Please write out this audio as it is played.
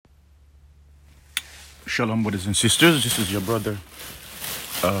Shalom, brothers and sisters. This is your brother,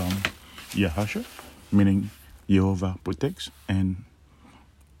 YEHOVAH, meaning Yehovah protects, and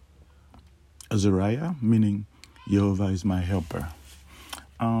Azariah, meaning Yehovah is my helper.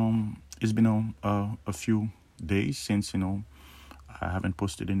 It's been a few days since I haven't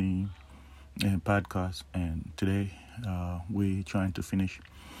posted any podcast, and today we're trying to finish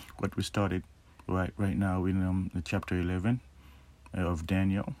what we started right now in the chapter 11 of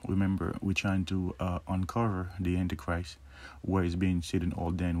Daniel. Remember, we're trying to uncover the Antichrist, where it's being said in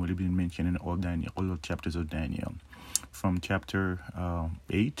all Daniel, what it's been mentioned in all the chapters of Daniel, from chapter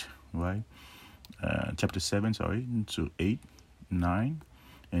 8, right? Chapter 7, to 8, 9,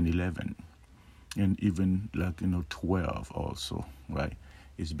 and 11, and even 12 also, right?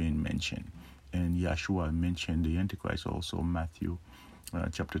 Is being mentioned, and Yeshua mentioned the Antichrist also, Matthew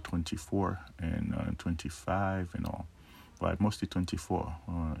chapter 24 and 25 and all. Right, mostly 24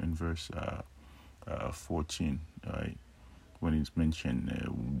 in verse 14, right? When it's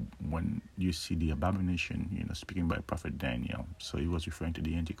mentioned, when you see the abomination, speaking by Prophet Daniel. So he was referring to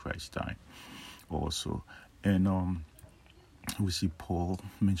the Antichrist time also. And we see Paul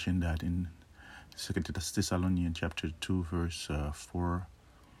mention that in 2 Thessalonians chapter 2, verse 4.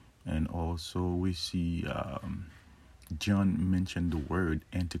 And also we see John mention the word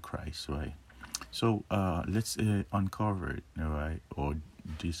Antichrist, right? So let's uncover it, all right, or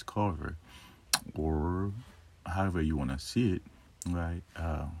discover, or however you want to see it, right?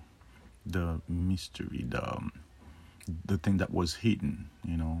 The mystery, the thing that was hidden,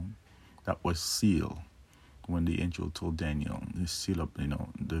 that was sealed when the angel told Daniel, the seal up,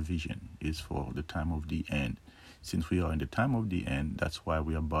 the vision is for the time of the end. Since we are in the time of the end, that's why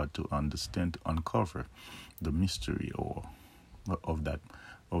we are about to understand, to uncover the mystery of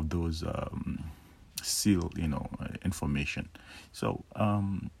those seal information. So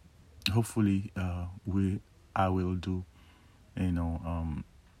hopefully I will do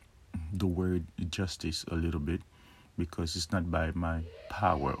the word justice a little bit, because it's not by my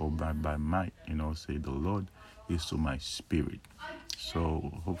power or by might, say the Lord is to my spirit.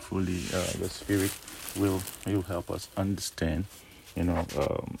 So hopefully the spirit will help us understand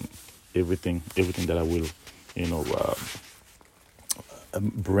everything that I will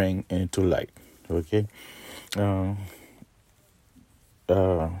bring into light. Okay.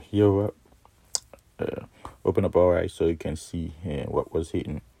 Here, open up our eyes so you can see what was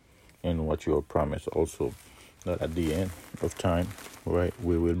hidden and what you are promised. Also, that at the end of time, right,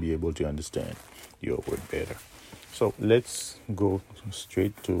 we will be able to understand your word better. So let's go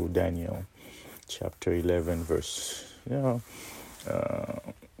straight to Daniel chapter 11, verse.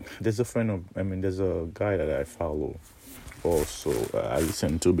 There's a guy that I follow. Also, I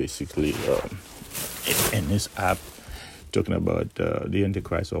listen to basically in this app talking about the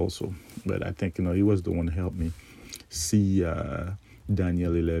Antichrist also. But I think he was the one who helped me see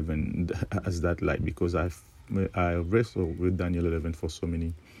Daniel 11 as that light, because I wrestled with Daniel 11 for so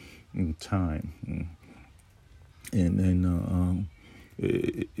many time, and then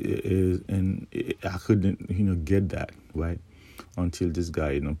I couldn't get that right until this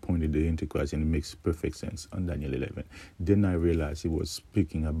guy pointed the Antichrist, and it makes perfect sense on Daniel 11. Then I realized he was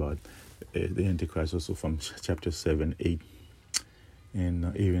speaking about the Antichrist also from chapter 7, 8,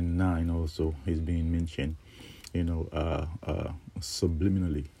 and even 9 also is being mentioned,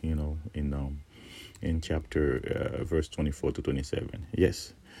 subliminally, in chapter verse 24 to 27.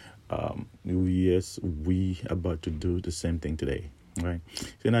 Yes, we about to do the same thing today, right?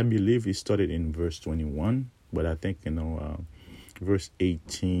 And I believe it started in verse 21, but I think verse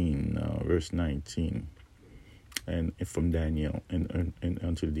 18, verse 19, and from Daniel and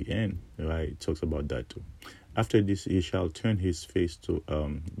until the end, right? It talks about that too. After this, he shall turn his face to.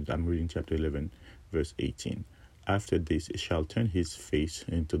 I'm reading chapter 11, verse 18. After this, he shall turn his face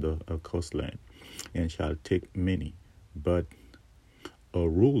into the coastland, and shall take many, but a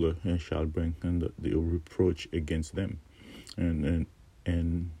ruler, and shall bring the reproach against them, and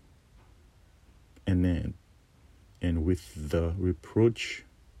with the reproach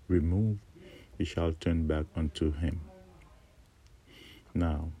removed, he shall turn back unto him.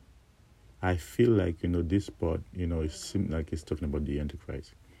 Now, I feel like this part, it seems like it's talking about the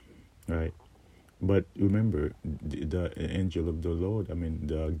Antichrist, right? But remember, the angel of the Lord,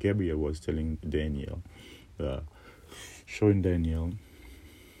 the Gabriel was telling Daniel, showing Daniel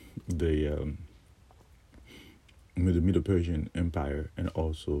the Middle Persian Empire and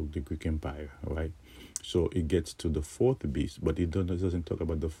also the Greek Empire, right? So it gets to the fourth beast, but it doesn't talk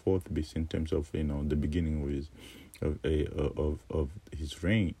about the fourth beast in terms of the beginning of his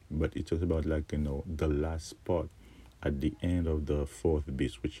reign, but it talks about the last part at the end of the fourth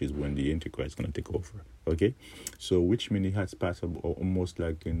beast, which is when the Antichrist is going to take over. Okay, so which means it has passed almost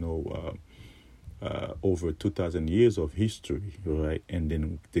like over 2,000 years of history, right? And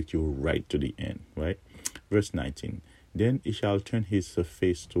then take you right to the end, right? Verse 19. Then he shall turn his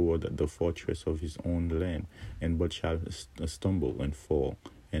face toward the fortress of his own land, and but shall stumble and fall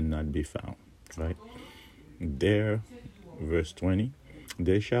and not be found, right? There, verse 20.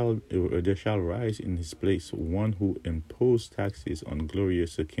 There shall rise in his place one who imposed taxes on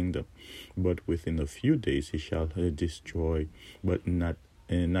glorious kingdom, but within a few days he shall destroy, but not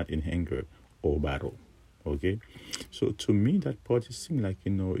in anger or battle. Okay, so to me that part it seems like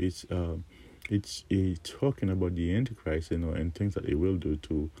it's talking about the Antichrist, and things that he will do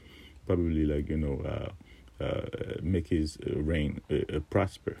to probably make his reign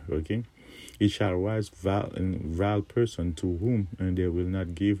prosper. Okay, it shall rise vile person to whom and they will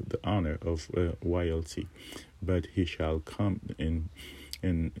not give the honor of royalty, but he shall come in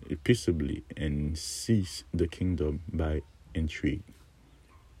peaceably and seize the kingdom by intrigue.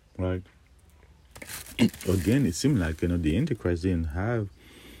 Right. Again, it seems like the Antichrist didn't have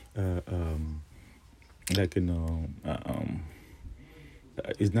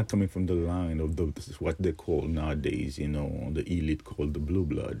it's not coming from the line of this is what they call nowadays, the elite called the blue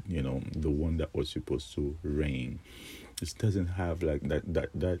blood, the one that was supposed to reign. It doesn't have like that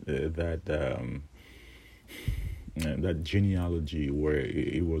genealogy where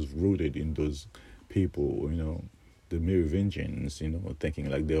it was rooted in those people, the Merovingians, thinking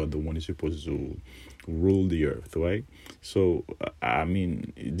like they are the one who's supposed to rule the earth, right? So, I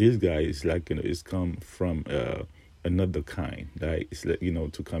mean, this guy is like, it's come from another kind, right? It's like,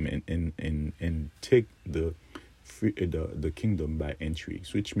 to come and take the kingdom by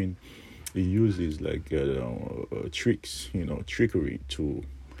intrigues, which means he uses like tricks, trickery to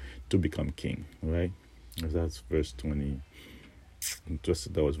become king, right? That's verse 20.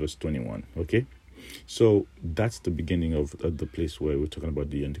 That was verse 21. Okay. So that's the beginning of the place where we're talking about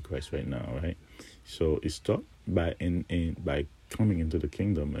the Antichrist right now, right? So it starts by by coming into the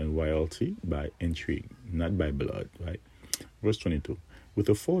kingdom and royalty by intrigue, not by blood, right? Verse 22. With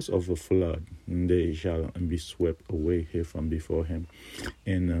the force of a flood, they shall be swept away here from before him,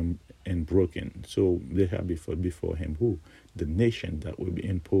 and broken. So they have before him who? The nation that will be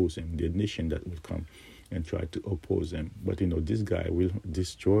imposing, the nation that will come and try to oppose them. But this guy will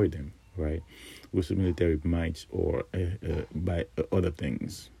destroy them, right? With military might or by other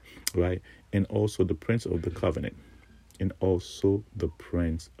things, right? And also the prince of the covenant. And also the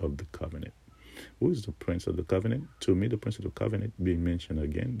prince of the covenant. Who is the prince of the covenant? To me, the prince of the covenant being mentioned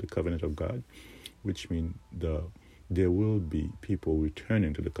again, the covenant of God, which means there will be people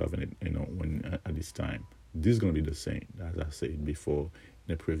returning to the covenant, when at this time. This is going to be the same, as I said before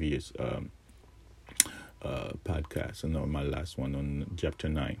in the previous podcast, my last one on chapter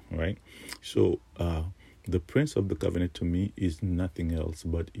 9, right? So the prince of the covenant to me is nothing else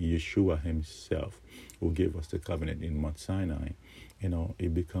but Yeshua himself, who gave us the covenant in Mount Sinai. He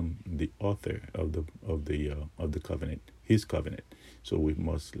become the author of the covenant, his covenant. So we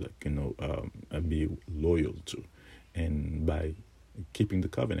must be loyal to, and by keeping the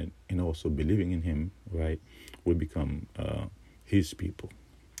covenant and also believing in him, right, we become his people,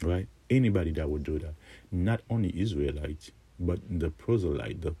 right? Anybody that would do that, not only Israelites, but the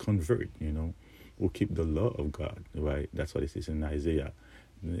proselyte, the convert, will keep the law of God, right? That's what it says in Isaiah.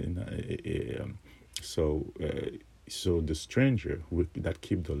 So the stranger that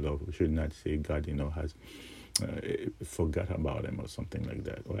keep the law should not say God, has forgot about him or something like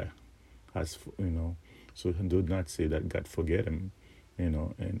that, or has, so do not say that God forget him,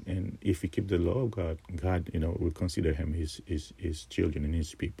 and if he keep the law of God, God, will consider him his children and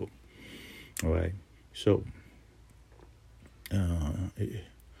his people. All right, so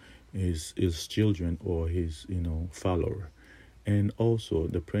his children or his follower, and also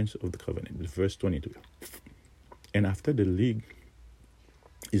the prince of the covenant. Verse 22. And after the league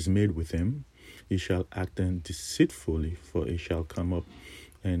is made with him, he shall act deceitfully, for he shall come up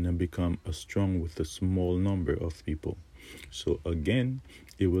and become strong with a small number of people. So again,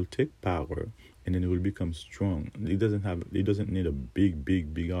 it will take power, and then it will become strong. It doesn't need a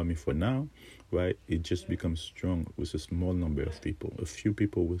big army for now, right? It just becomes strong with a small number of people. A few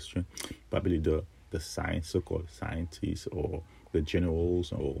people will strength, probably the so-called scientists or the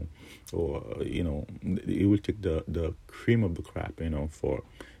generals, or it will take the cream of the crop,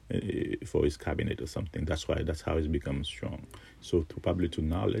 for his cabinet or something. That's how it's become strong. So probably to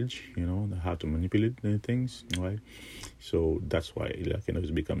knowledge, how to manipulate things, right? So that's why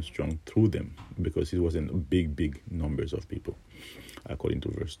it's become strong through them, because it wasn't big numbers of people, according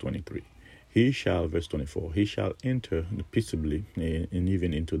to verse 23. He shall, verse 24, he shall enter peaceably and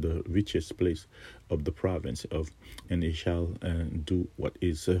even into the richest place of the province of, and he shall do what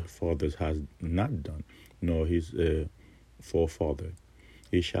his fathers has not done, nor his forefather.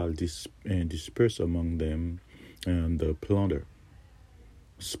 He shall disperse among them the plunder,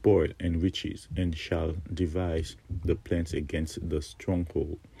 spoil, and riches, and shall devise the plans against the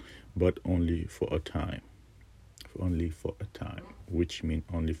stronghold, but only for a time. Only for a time, which means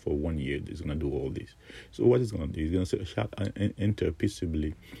only for 1 year. He's going to do all this. So what he's going to do? He's going to say, shall enter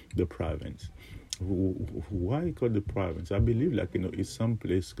peaceably the province. Why called the province? I believe it's some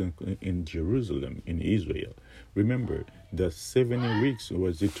place in Jerusalem, in Israel. Remember, the 70 weeks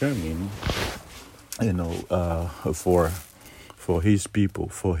was determined, for his people,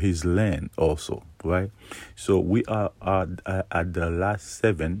 for his land also, right? So we are at the last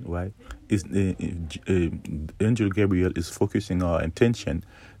 7, right? Angel Gabriel is focusing our attention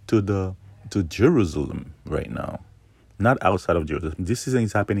to Jerusalem right now, not outside of Jerusalem. This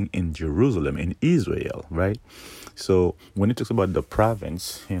is happening in Jerusalem, in Israel, right? So when it talks about the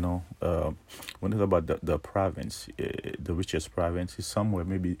province, when it talks about the province, the richest province is somewhere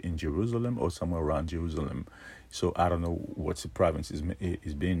maybe in Jerusalem or somewhere around Jerusalem. So I don't know what the province is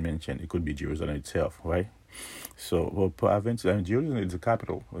being mentioned. It could be Jerusalem itself, right? So province, and Jerusalem is the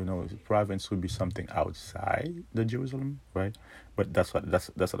capital. The province would be something outside the Jerusalem, right? But that's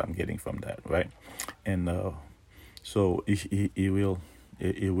what I'm getting from that, right? And so he will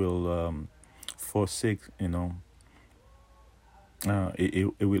forsake, it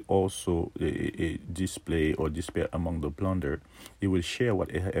will also display or despair among the plunder. He will share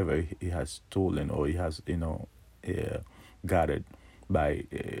whatever he has stolen or he has, gathered by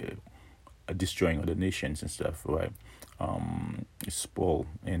destroying other nations and stuff, right? Spoil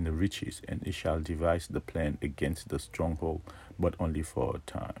and the riches, and he shall devise the plan against the stronghold, but only for a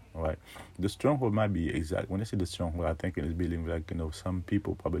time, right? The stronghold might be exact. When I say the stronghold, I think it is believing some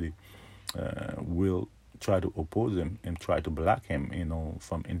people probably will try to oppose him and try to block him,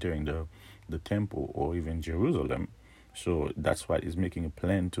 from entering the temple or even Jerusalem. So that's why he's making a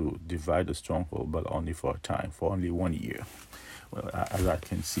plan to divide the stronghold, but only for a time, for only 1 year. Well, as I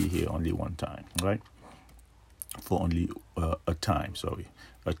can see here, only one time, right? For only a time, sorry.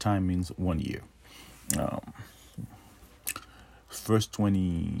 A time means 1 year. Verse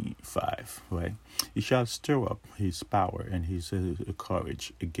 25, right? He shall stir up his power and his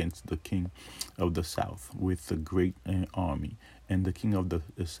courage against the king of the south with a great army. And the king of the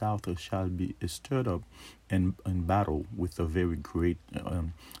south shall be stirred up in battle with a very great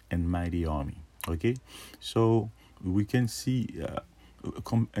and mighty army. Okay? So we can see,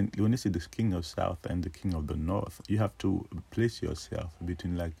 and when you say the king of south and the king of the north, you have to place yourself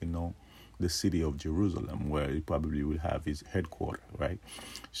between the city of Jerusalem, where he probably will have his headquarters, right?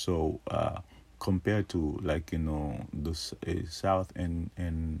 So compared to the south and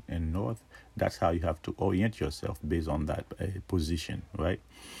north, that's how you have to orient yourself based on that position, right?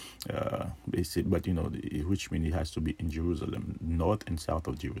 But which means it has to be in Jerusalem, north and south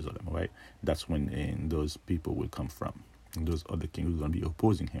of Jerusalem, right? That's when those people will come from. And those other kings will going to be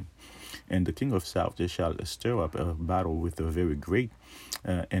opposing him. And the king of south, they shall stir up a battle with a very great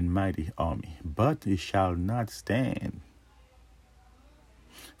and mighty army, but he shall not stand,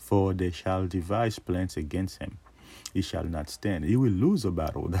 for they shall devise plans against him. He shall not stand. He will lose a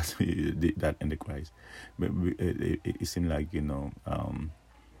battle. That's that Antichrist. But it seems like the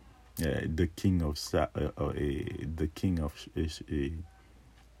king of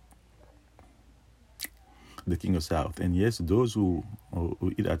the king of south, and yes, those who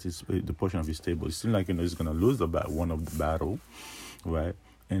eat at the portion of his table, it seems like he's going to lose one of the battle, right?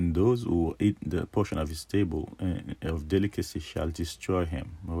 And those who eat the portion of his table of delicacy shall destroy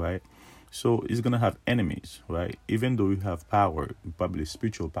him, right? So he's going to have enemies, right? Even though you have power, probably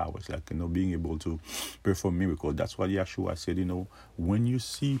spiritual powers, being able to perform miracles. That's what Yeshua said, when you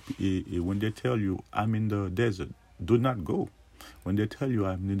see, when they tell you, I'm in the desert, do not go. When they tell you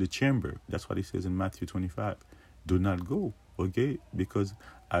I'm in the chamber, that's what he says in Matthew 25. Do not go, okay? Because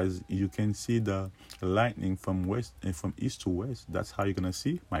as you can see the lightning from west and from east to west, that's how you're going to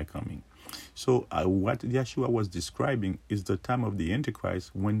see my coming. So what Yeshua was describing is the time of the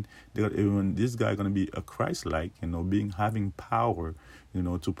Antichrist when this guy going to be a Christ-like, having power,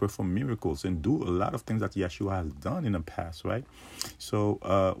 to perform miracles and do a lot of things that Yeshua has done in the past, right? So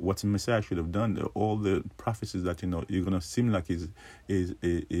what the Messiah should have done, all the prophecies that you're going to seem like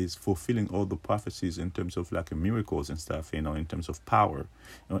is fulfilling all the prophecies in terms of miracles and stuff, in terms of power,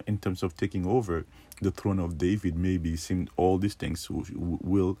 in terms of taking over the throne of David. Maybe seem all these things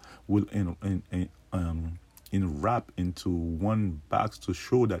will wrapped into one box to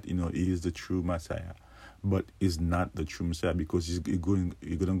show that he is the true Messiah, but is not the true Messiah because he's going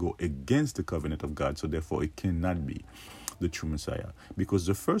to go against the covenant of God. So therefore, it cannot be the true Messiah, because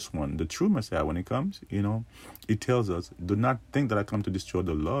the first one, the true Messiah, when it comes, it tells us, do not think that I come to destroy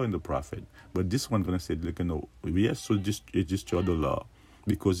the law and the prophet. But this one's gonna say, yes, so just destroy the law,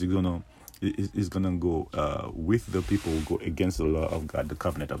 because he's gonna go with the people who go against the law of God, the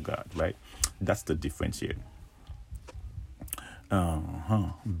covenant of God, right? That's the difference here.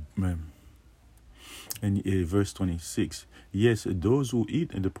 And verse 26, yes, those who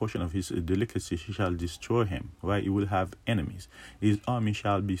eat in the portion of his delicacy shall destroy him, right? He will have enemies. His army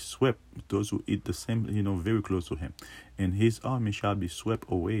shall be swept, those who eat the same, very close to him. And his army shall be swept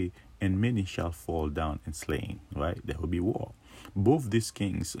away, and many shall fall down and slain, right? There will be war. Both these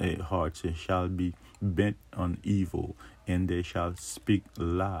kings' hearts shall be bent on evil, and they shall speak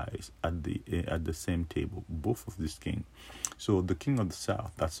lies at the same table. Both of these kings. So the king of the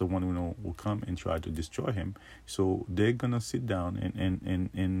south, that's the one will come and try to destroy him. So they're gonna sit down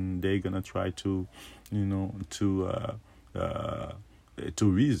and they're gonna try to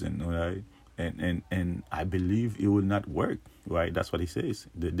reason, right? And I believe it will not work, right? That's what he says.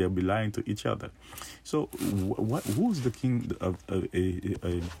 They'll be lying to each other. So who's the king of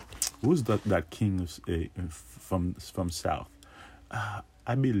who's that king from south?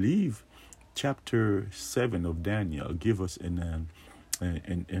 I believe chapter 7 of Daniel give us a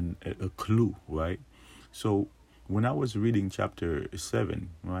clue, right? So when I was reading chapter 7,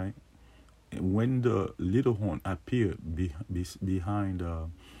 right, when the little horn appeared behind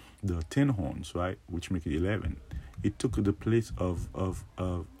the 10 horns, right, which make it 11, it took the place of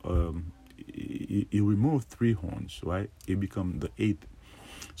it removed 3 horns, right? It become the 8th.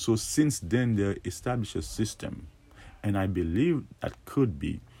 So since then they established a system, and I believe that could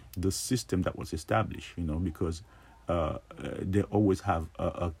be the system that was established, because they always have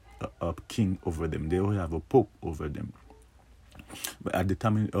a king over them. They always have a pope over them. But at the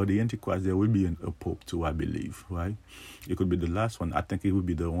time of the Antichrist, there will be a pope too, I believe, right? It could be the last one. I think it would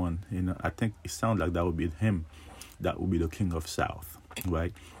be the one, I think it sounds like that would be him. That would be the king of south,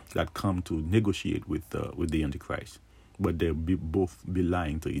 right? That come to negotiate with the Antichrist. But they'll both be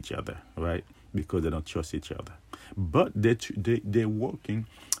lying to each other, right? Because they don't trust each other. But they're working.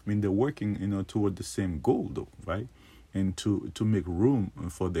 They're working, toward the same goal, though, right? And to make room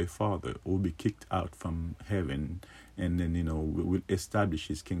for their father who will be kicked out from heaven, and then will establish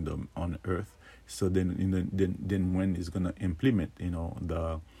his kingdom on earth. So then when he's gonna implement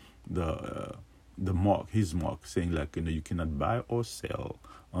the mark, his mark, saying like you cannot buy or sell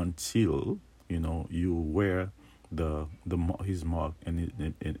until you wear his mark in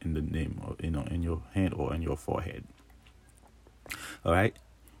the name, in your hand or in your forehead. All right,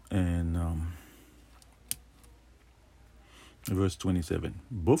 and verse 27,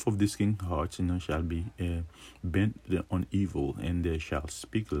 both of these king's hearts shall be bent on evil, and they shall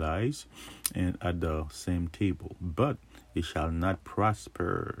speak lies and at the same table, but it shall not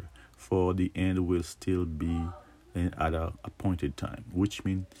prosper, for the end will still be at an appointed time, which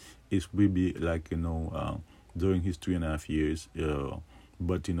means it will be like during his 3.5 years,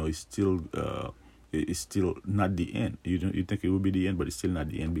 but it's still not the end. You think it will be the end, but it's still not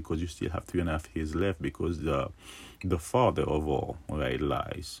the end, because you still have 3.5 years left, because the father of all, right,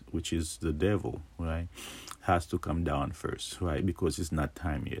 lies, which is the devil, right, has to come down first, right, because it's not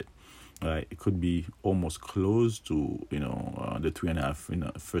time yet, right? It could be almost close to the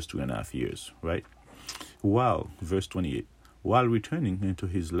 3.5 first 2.5 years, right? While verse 28, while returning into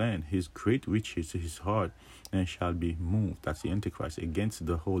his land, his great riches, his heart, and shall be moved, that's the Antichrist, against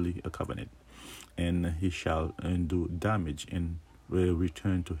the holy covenant, and he shall do damage and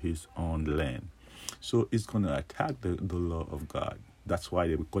return to his own land. So it's going to attack the law of God. That's why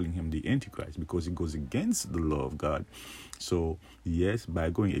they were calling him the Antichrist, because he goes against the law of God. So yes,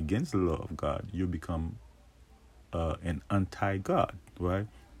 by going against the law of God, you become an anti-God, right?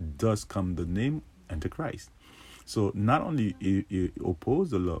 Thus come the name Antichrist. So not only he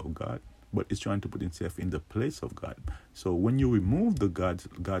oppose the law of God, but it's trying to put himself in the place of God. So when you remove the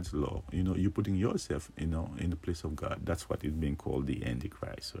God's law, you're putting yourself, in the place of God. That's what is being called the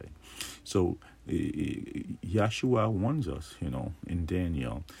Antichrist, right? So Yeshua warns us, in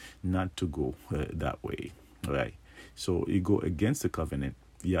Daniel, not to go that way, right? So you go against the covenant.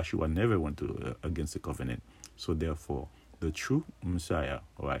 Yeshua never went against the covenant. So therefore, the true Messiah,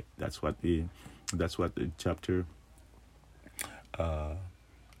 right? That's what the chapter.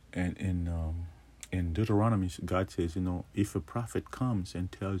 And in Deuteronomy, God says, if a prophet comes and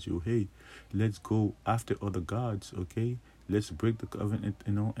tells you, hey, let's go after other gods, okay? Let's break the covenant,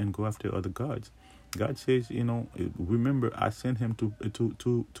 and go after other gods. God says, remember, I sent him to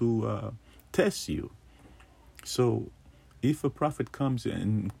test you. So if a prophet comes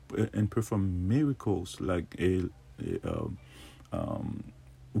and perform miracles like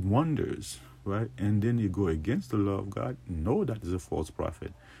wonders, right, and then you go against the law of God, know that is a false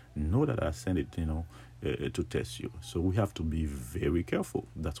prophet. Know that I sent it, to test you. So we have to be very careful.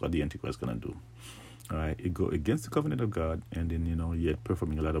 That's what the Antichrist is gonna do. All right, it go against the covenant of God, and then yet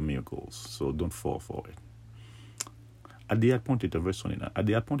performing a lot of miracles. So don't fall for it. At the appointed, verse 29, at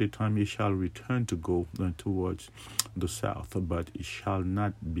the appointed time he shall return to go towards the south, but it shall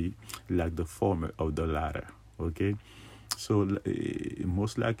not be like the former of the latter. Okay, so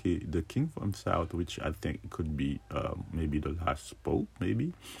most likely the king from south, which I think could be maybe the last pope,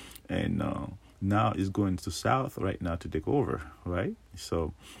 maybe, and now is going to south right now to take over, right?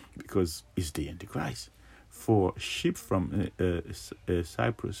 So because it's the Antichrist. For sheep from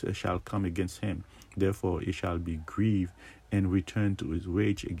Cyprus shall come against him. Therefore he shall be grieved and return to his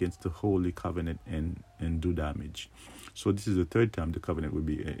rage against the holy covenant and do damage. So this is the third time the covenant will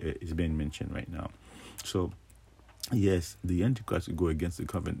be is being mentioned right now. So yes, the Antichrist will go against the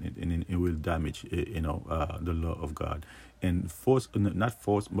covenant and it will damage the law of God, and not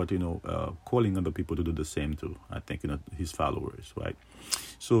force, but calling other people to do the same too. I think his followers, right?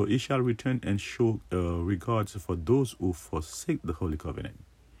 So he shall return and show regards for those who forsake the holy covenant.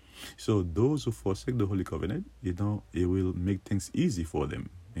 So those who forsake the holy covenant, it will make things easy for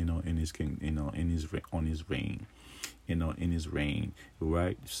them, in his king, in his reign,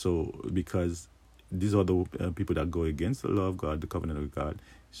 right? So because these are the people that go against the law of God, the covenant of God.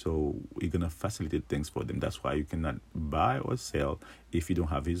 So we're going to facilitate things for them. That's why you cannot buy or sell if you don't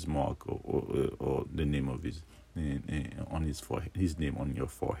have his mark or the name of his on his forehead, his name on your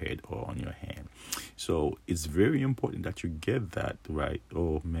forehead or on your hand. So it's very important that you get that right.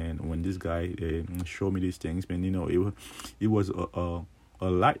 Oh man, when this guy showed me these things, man, it was a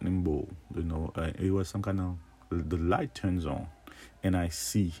lightning bolt. It was some kind of, the light turns on, and I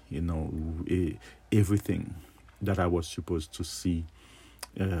see everything that I was supposed to see,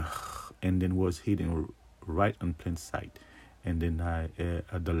 and then was hidden right on plain sight, and then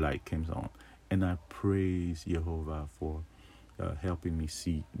the light comes on. And I praise YEHOVAH for helping me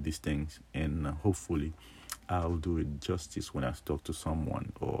see these things. And hopefully I'll do it justice when I talk to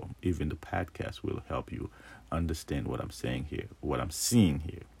someone, or even the podcast will help you understand what I'm saying here, what I'm seeing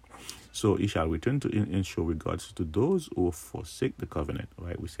here. So he shall return to and show regards to those who forsake the covenant.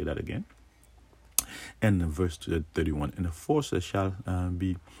 Right? We say that again. And verse 31, and the forces shall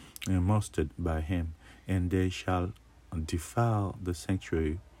be mustered by him, and they shall defile the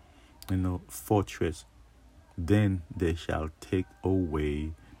sanctuary, fortress. Then they shall take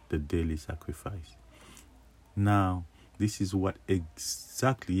away the daily sacrifice. Now, this is what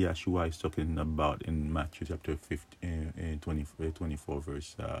exactly Yeshua is talking about in Matthew chapter 24,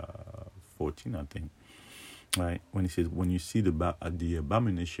 verse 14, I think. Right, when he says, when you see the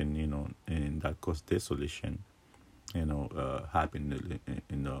abomination, and that caused desolation, happen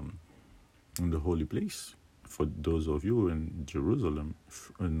in the holy place. For those of you in Jerusalem,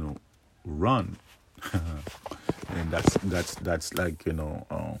 run, and that's like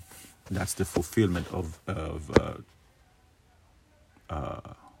that's the fulfillment of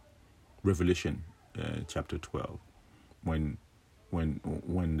Revelation chapter 12, when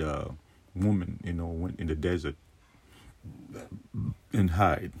the woman went in the desert and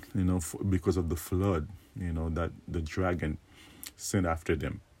hide because of the flood that the dragon sent after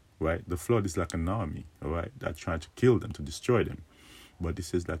them. Right, the flood is like an army, all right, that trying to kill them, to destroy them. But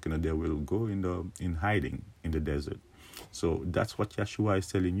this is like they will go in hiding in the desert. So that's what Yeshua is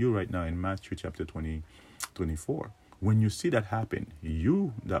telling you right now in Matthew chapter 24. When you see that happen,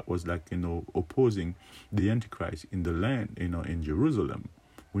 you that was opposing the Antichrist in the land, in Jerusalem,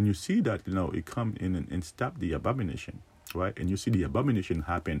 when you see that it come in and stop the abomination, right, and you see the abomination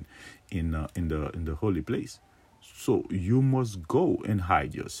happen in the holy place. So you must go and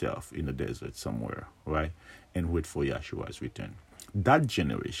hide yourself in the desert somewhere, right? And wait for Yeshua's return. That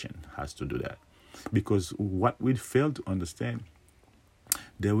generation has to do that. Because what we fail to understand,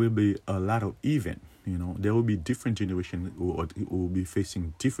 there will be a lot of event. There will be different generations who will be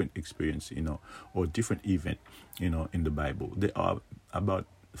facing different experience, or different event, in the Bible. There are about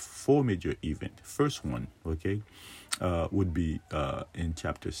 4 major events. First one, okay, would be in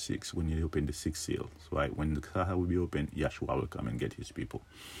chapter 6 when you open the 6 seals, right? When the Sahara will be open, Yeshua will come and get his people,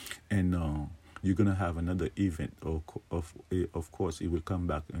 and you're gonna have another event. Of course, he will come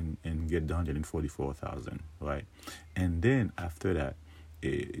back and get the 144,000, right? And then after that,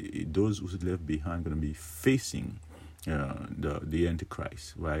 those who left behind gonna be facing the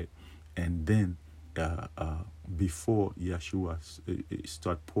Antichrist, right? And then before Yeshua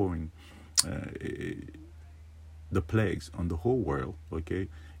start pouring the plagues on the whole world, okay,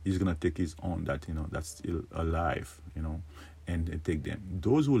 he's gonna take his own that that's still alive, and take them,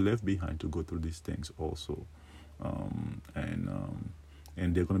 those who left behind, to go through these things also, and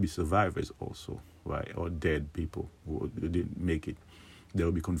they're gonna be survivors also, right, or dead people who didn't make it.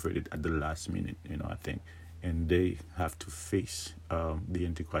 They'll be converted at the last minute, I think, and they have to face the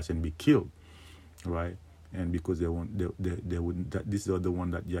Antichrist and be killed, right? And because they won't, they wouldn't. This is the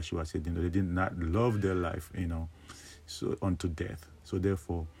one that Yeshua said, they did not love their life, so unto death. So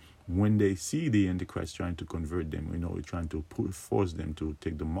therefore, when they see the Antichrist trying to convert them, trying to force them to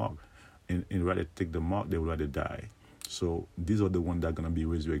take the mark, and rather take the mark, they would rather die. So these are the ones that are going to be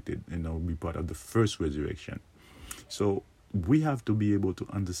resurrected, be part of the first resurrection. So we have to be able to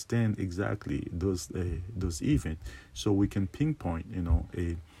understand exactly those events, so we can pinpoint,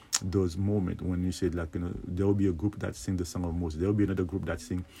 those moments when you said, like, there will be a group that sing the song of Moses, there will be another group that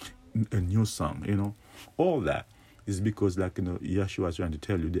sing a new song, all that is because, like, Yeshua is trying to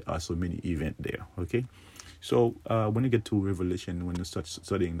tell you there are so many events there, okay? So when you get to Revelation, when you start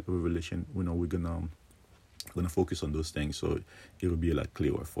studying Revelation, we're gonna focus on those things, so it will be a lot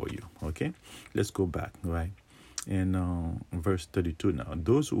clearer for you, okay? Let's go back, right? And verse 32 now,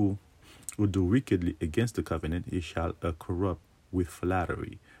 those who do wickedly against the covenant, he shall corrupt with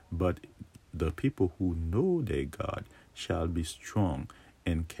flattery, but the people who know their God shall be strong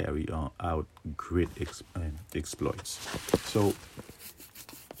and carry out great exploits. So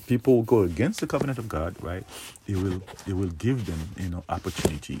people will go against the covenant of God, right? It will give them,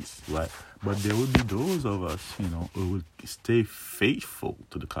 opportunities, right? But there will be those of us, who will stay faithful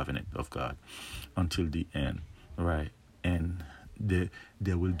to the covenant of God until the end, right? And they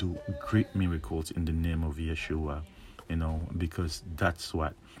will do great miracles in the name of Yeshua, because that's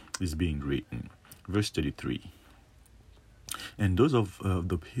what is being written. Verse 33. And those of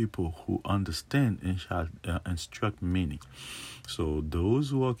the people who understand and shall instruct many. So those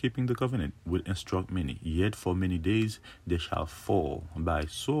who are keeping the covenant will instruct many. Yet for many days they shall fall by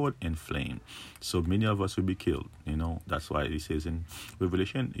sword and flame. So many of us will be killed. That's why it says in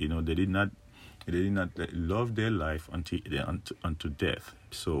Revelation, they did not love their life unto death.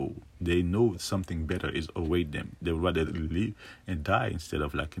 So they know something better is await them. They would rather live and die instead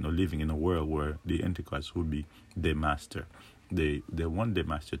of living in a world where the Antichrist will be their master. They want their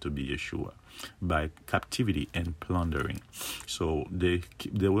master to be Yeshua by captivity and plundering. So they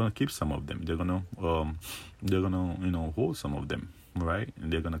want to keep some of them. They're gonna hold some of them, right?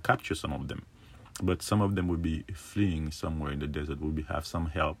 And they're gonna capture some of them. But some of them will be fleeing somewhere in the desert. Will have some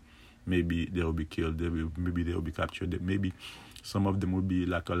help. Maybe they will be killed. Maybe they will be captured. Maybe some of them will be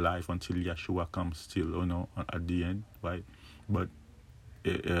alive until Yeshua comes still, at the end, right? But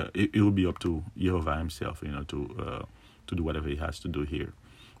it will be up to YEHOVAH himself, to do whatever he has to do here,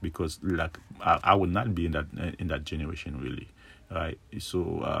 because I will not be in that generation really, right?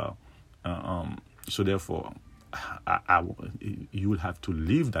 So so therefore, you will have to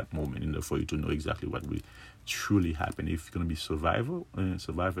live that moment for you to know exactly what will truly happen. If you're going to be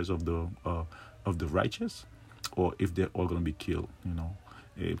survivors of the righteous, or if they're all going to be killed,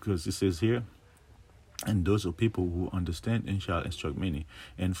 because it says here, and those are people who understand and shall instruct many,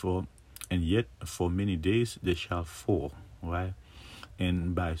 and yet for many days they shall fall, right?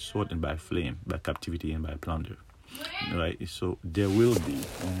 And by sword and by flame, by captivity and by plunder, right? So there will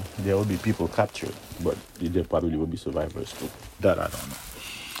be people captured, but there probably will be survivors too. That I don't know.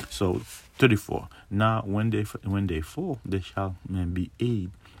 So 34. Now when they fall, they shall be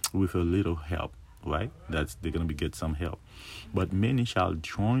aided with a little help, right? They're gonna get some help, but many shall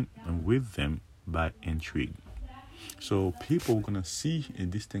join with them by intrigue. So people are gonna see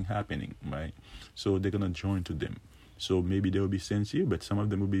this thing happening, right? So they're gonna join to them. So maybe they will be sincere, but some of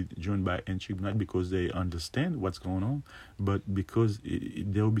them will be joined by intrigue, not because they understand what's going on, but because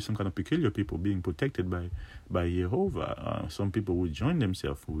there will be some kind of peculiar people being protected by YEHOVAH. Some people will join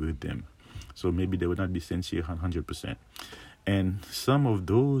themselves with them. So maybe they will not be sincere 100%. And some of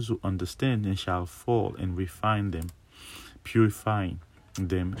those who understand and shall fall and refine them, purifying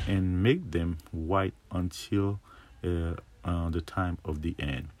them and make them white until the time of the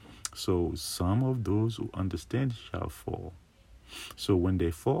end. So some of those who understand shall fall. So when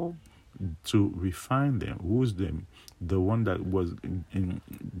they fall, to refine them, who's them? The one that was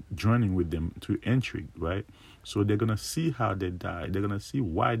joining with them to intrigue, right? So they're gonna see how they die. They're gonna see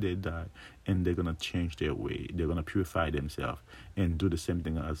why they die, and they're gonna change their way. They're gonna purify themselves and do the same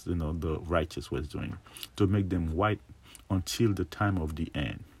thing as the righteous was doing, to make them white until the time of the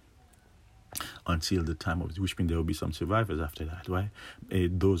end. until the time of, which means there will be some survivors after that, right?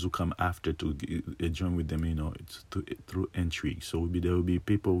 Those who come after to join with them, it's through intrigue. So there will be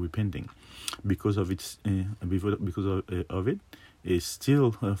people repenting because of its because of it. It's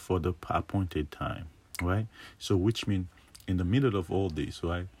still for the appointed time, right? So which means in the middle of all this,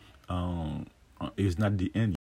 right, is not the end.